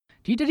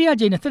ဒီတတိယ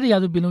ကြိမ်နဲ့17ရာ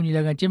စုပင်လုံညီ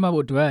လာခံကျင်းပ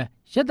ဖို့အတွက်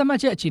ရက်သမှတ်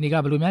ချက်အခြေအနေက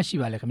ဘယ်လိုများရှိ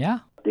ပါလဲခင်ဗျာ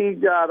တိ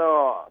ကျ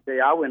တော့တ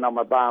ရားဝင်တော့မ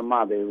သားမှ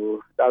သေးဘူး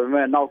ဒါပေ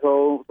မဲ့နောက်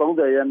ဆုံး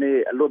30ရက်နေ့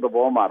အလွတ်သ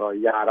ဘောမှာတော့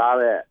ယာထား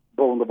တဲ့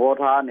ပုံသဘော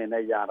ထားအနေ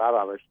နဲ့ယာထား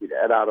တာပဲရှိတယ်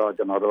အဲ့ဒါတော့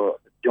ကျွန်တော်တို့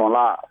ဂျွန်လ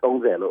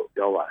30လို့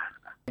ပြောပါ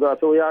တယ်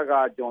ဆိုရက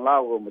ဂျွန်လ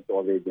ကိုမ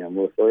တော်သေးခြင်း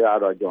ဘူးဆိုရ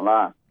တော့ဂျွန်လ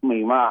မိ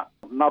မ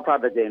နောက်ထပ်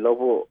တစ်ကြိမ်လုပ်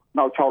ဖို့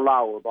နောက်6လ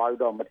ကိုသွား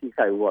ပြီးတော့မထိ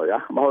ခိုက်ဘူးပေါ့ဗျာ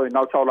မဟုတ်ရင်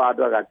နောက်6လအ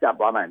တွက်ကကျပ်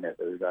သွားနိုင်တယ်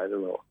ဆိုပြီး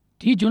တော့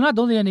ဒီဂျွန်လ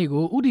30ရက်နေ့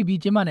ကို UDP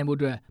ကျင်းပနိုင်ဖို့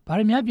အတွက်ဘာ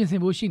တွေများပြင်ဆ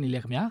င်ဖို့ရှိနေလဲ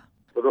ခင်ဗျာ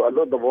တို့အ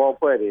လွတ်သဘောအ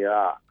ဖွဲ့တွေက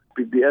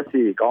PPSC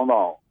ကောင်း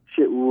ဆောင်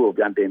8ဦးကို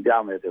ပြန်တင်ပြ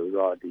မယ်ဆိုပြီး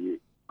တော့ဒီ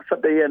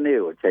17ရက်နေ့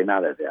ကိုချိန်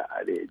ထားတယ်ဆရာ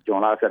အဲဒီဂျွ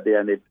န်လ17ရ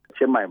က်နေ့ချ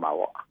င်းမိုင်မှာ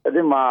ပေါ့အဲ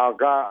ဒီမှာ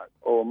က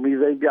မီ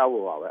စိမ့်ပြ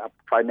ဖို့ပါပဲ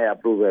final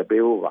approval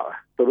ပေးဖို့ပါ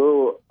ပဲတို့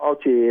အောက်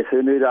ခြေ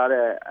ဆွေးနွေးထား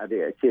တဲ့အဲဒီ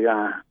အခြေခံ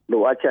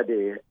လိုအပ်ချက်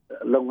တွေ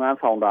လုပ်ငန်း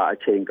ဆောင်တာအ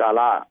ချိန်ကာ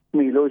လ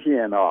မှီလို့ရှိ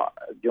ရင်တော့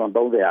ဂျွန်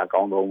30အ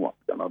ကောင်းဆုံးပေါ့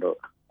ကျွန်တော်တို့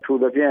သူ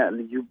တို့ဖြင့်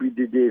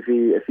UPDJC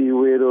အစည်းအ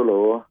ဝေးတို့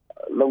လို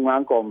လုပ်င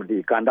န်းကော်မတီ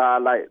ကန်တာ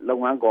လိုက်လု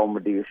ပ်ငန်းကော်မ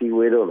တီအစည်းအ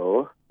ဝေးတို့လို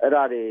အဲ့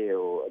ဒါတွေ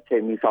အချိ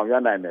န်မီဆောင်ရွ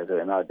က်နိုင်တယ်ဆို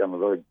ရင်တော့ကျွန်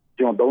တော်တို့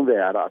ဂျွန်30က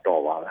တော့အ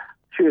တော်ပါပဲ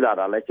ရွှေ့လာ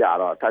တာလည်းကြာ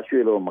တော့ထပ်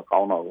ရွှေ့လို့မကော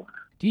င်းတော့ဘူး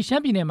ဒီရှ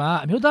မ်းပြည်နယ်မှာ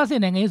အမျိုးသားစ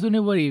စ်နိုင်ငံရေးဆွေး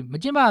နွေးပွဲတွေမ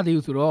ကျင်းပသေး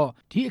ဘူးဆိုတော့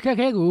ဒီအခက်အ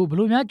ခဲကိုဘယ်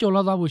လိုများကျော်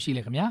လွှားသွားဖို့ရှိ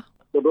လဲခင်ဗျာ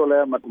တို့လ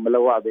ည်းမ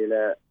လုပ်ရသေး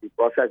လဲဒီ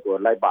process ကို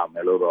လိုက်ပါမ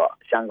ယ်လို့တော့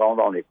ရှမ်းကောင်း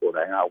ဆောင်တွေကိုယ်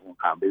တိုင်ကဝန်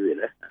ခံပေးပြီ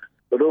လေ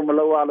တို့မ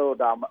လုပ်ရလို့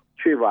ဒါ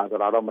ရွှေ့ပါဆို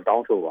တာတော့မတော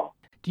င်းဆိုပါ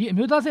ဘူးဒီအ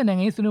မျိုးသားစစ်နိုင်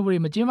ငံရေးဆွေးနွေးပွဲတွေ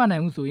မကျင်းပနို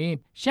င်ဘူးဆိုရင်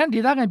ရှမ်းဒေ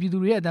သခံပြည်သူ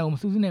တွေရဲ့အတန်ကိုမ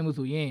စူးစီးနိုင်ဘူး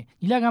ဆိုရင်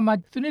ညီလာခံမှာ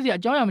ဆွေးနွေးစရာ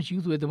အကြောင်းအရာမရှိ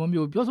ဘူးဆိုတဲ့သဘော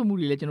မျိုးပြောဆိုမှု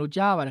တွေလည်းကျွန်တော်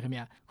ကြားရပါတယ်ခင်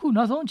ဗျာခု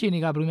နောက်ဆုံးအခြေအနေ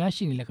ကဘယ်လိုများ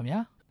ရှိနေလဲခင်ဗျာ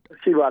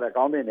ရှိပါတယ်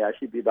ကောင်းတဲ့နေရာ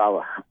ရှိပြီးသား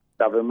ပါ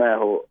ဒါပေမဲ့အ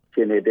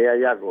ခြေအနေတရား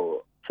ရကို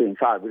ချိန်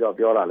ဆပြီးတော့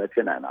ပြောတာလည်းဖြ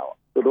စ်နိုင်တာပေါ့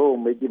သူတို့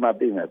မေးကြည့်မှ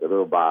သိမယ်သူ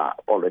တို့ဘာ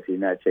policy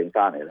နဲ့ချိန်ဆ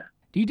နေတယ်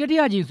ဒီတတိ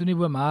ယကြိမ်ဆွေးနွေး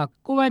ပွဲမှာ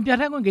ကိုယ်ပိုင်ပြဋ္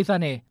ဌာန်းခွင့်ကိစ္စ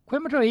နဲ့ခွဲ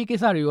မထွက်ရေးကိ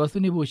စ္စတွေရော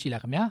ဆွေးနွေးဖို့ရှိ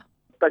လားခင်ဗျာ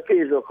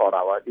package လို့ခေါ်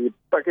တာပါဒီ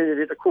package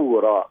တွေတစ်ခု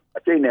တော့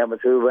အကျိတ်နဲ့မ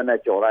ဆွေးဘဲနဲ့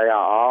ကြော်လိုက်ရ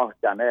အောင်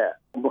ကျန်တဲ့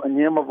အင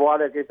င်းမပွား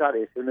တဲ့ကိစ္စ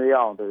တွေဆွေးနွေးရ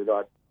အောင်ဆိုပြီး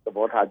တော့သ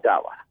ဘောထားကြ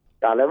ပါ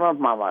ဒါလည်းမှ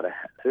န်ပါတယ်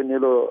ဆွေး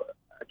နွေးလို့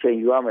အချိန်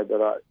ယူရမယ်ဆို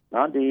တော့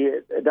နော်ဒီ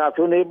ဒါ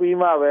ဆွေးနွေးပြီး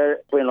မှပဲ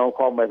ပင်လုံ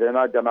ခေါ်မယ်ဆို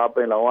တော့ကျွန်တော်ပ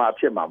င်လုံကအ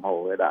ဖြစ်မှာမဟု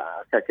တ်ဘူးဒါ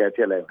အခက်အခဲဖြ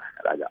စ်လိမ့်မယ်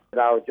အဲဒါကြောင့်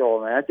ဒါကိုကြော်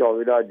မယ်ကြော်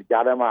ပြီးတော့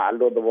ကြားထဲမှာအ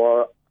လွတ်သဘော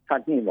ဆ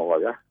န့်ကျင်မှာပါ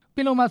ဗျာပ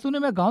င်လုံမှာဆွေး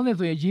နွေးမဲ့ခေါင်းစဉ်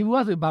ဆိုရင်ရေဘူးက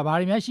ဆိုဘာ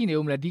တွေများရှိနေ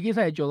ဦးမလဲဒီကိစ္စ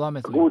ကြီးကြော်သွားမ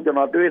ယ်ဆိုအခုကျွန်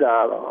တော်တွေးတာ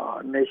တော့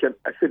nation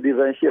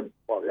citizenship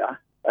ပေါ့ဗျာ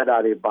အဲ့ဒါ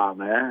တွေပါ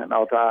မယ်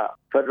နောက်ထပ်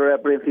federal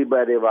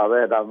principle တွေပါပဲ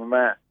ဒါပေ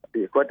မဲ့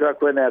ဒီကွက်တွက်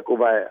ခွင့်နဲ့ကို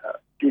ယ်ပိုင်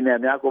ပြည်နယ်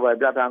များကိုယ်ပိုင်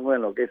ပြဋ္ဌာန်းခွင့်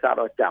လို့ကိစ္စ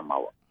တော့ကြံမှာ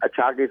ပေါ့အ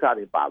ခြားကိစ္စ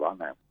တွေပါသွား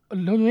နိုင်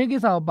လုံခြုံရေးကိ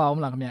စ္စရောပါအော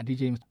င်လားခင်ဗျဒီ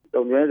ချိန်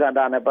လုံခြုံရေးကဏ္ဍ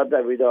နဲ့ပတ်သ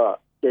က်ပြီးတော့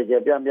ကြေ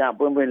ပြန့်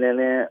ပွင့်လင်း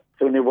လင်း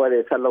ဆွေးနွေးပွဲတွေ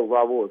ဆက်လုပ်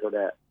သွားဖို့ဆို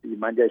တဲ့ဒီ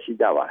မှန်ချက်ရှိ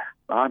ကြပါတယ်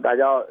နော်ဒါ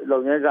ကြောင့်လုံ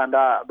ခြုံရေးကဏ္ဍ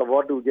သ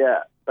ဘောတူချက်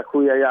တစ်ခု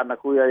ရနှစ်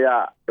ခုရ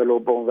ဘယ်လို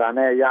ပုံစံ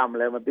နဲ့ရမ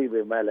လဲမသိ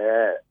ပေမဲ့လ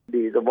ည်း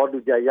ဒီသဘောတူ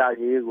ချက်ရ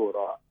ရေးကို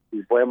တော့ဒီ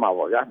ပွဲမှာ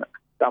ပေါ့ဗျာ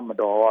တမ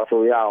တော်အ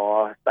စိုးရရော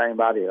တိုင်း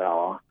သားတွေကရော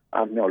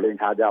မျှော်လင့်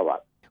ထားကြပါ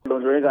လုံ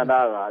ခြုံရေးကဏ္ဍ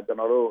ကကျွန်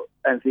တော်တို့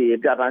NCA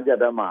ပြဋ္ဌာန်းချက်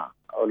တည်းမှာ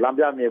လမ်း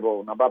ပြမြေပုံ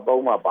နံပါတ်3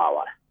မှာပါ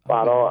ပါတယ်ပါ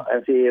တော့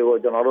NCA ကို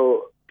ကျွန်တော်တို့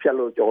ဖြတ်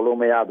လို့ကြော်လို့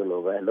မရတယ်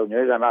လို့ပဲလုံခြုံ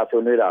ရေးကဏ္ဍ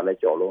ဆွေးနွေးတာလည်း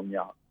ကြော်လို့မရ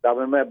ဒါ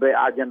ပေမဲ့ဘယ်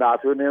agenda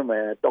ဆွေးနွေးမ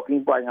ယ်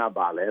talking point က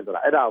ပါလဲဆို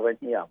တာအဲ့ဒါပဲ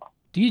ညှိရမှာ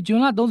ဒီဂျွ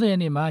န်လ30ရက်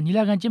နေ့မှာညီ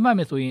လာခံကျင်းပမ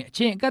ယ်ဆိုရင်အ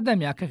ချိန်အကန့်အသတ်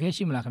များအခက်အခဲ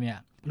ရှိမလားခင်ဗျဘယ်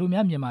လို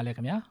များမြင်ပါလဲခ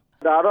င်ဗျ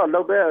ဒါတော့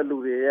လောက်တဲ့လူ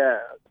တွေရဲ့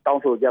တော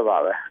င်းဆိုချက်ပါ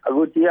ပဲအ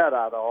ခုကြည့်ရ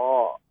တာ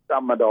တော့တ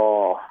မတော်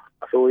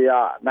အစိုးရ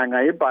နိုင်ငံ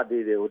ရေးပါတီ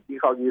တွေကိုတီး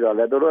ခေါက်ကြည့်တော့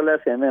လေတို့လ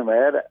ည်းဆင်နေမ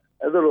ယ်တဲ့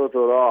အဲ့ဒါလို့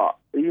ဆိုတော့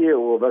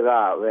EAO ဘက်က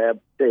ပဲ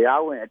တ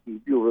ရားဝင်အတည်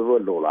ပြုပေး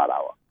ဖို့လိုလာတာ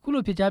ပေါ့ခု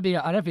လိုဖြစ်ကြပေးရ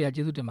RFA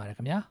ကျေးဇူးတင်ပါတယ်ခ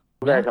င်ဗျာ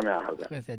ဟုတ်ကဲ့ခင်ဗျာဟုတ်ကဲ့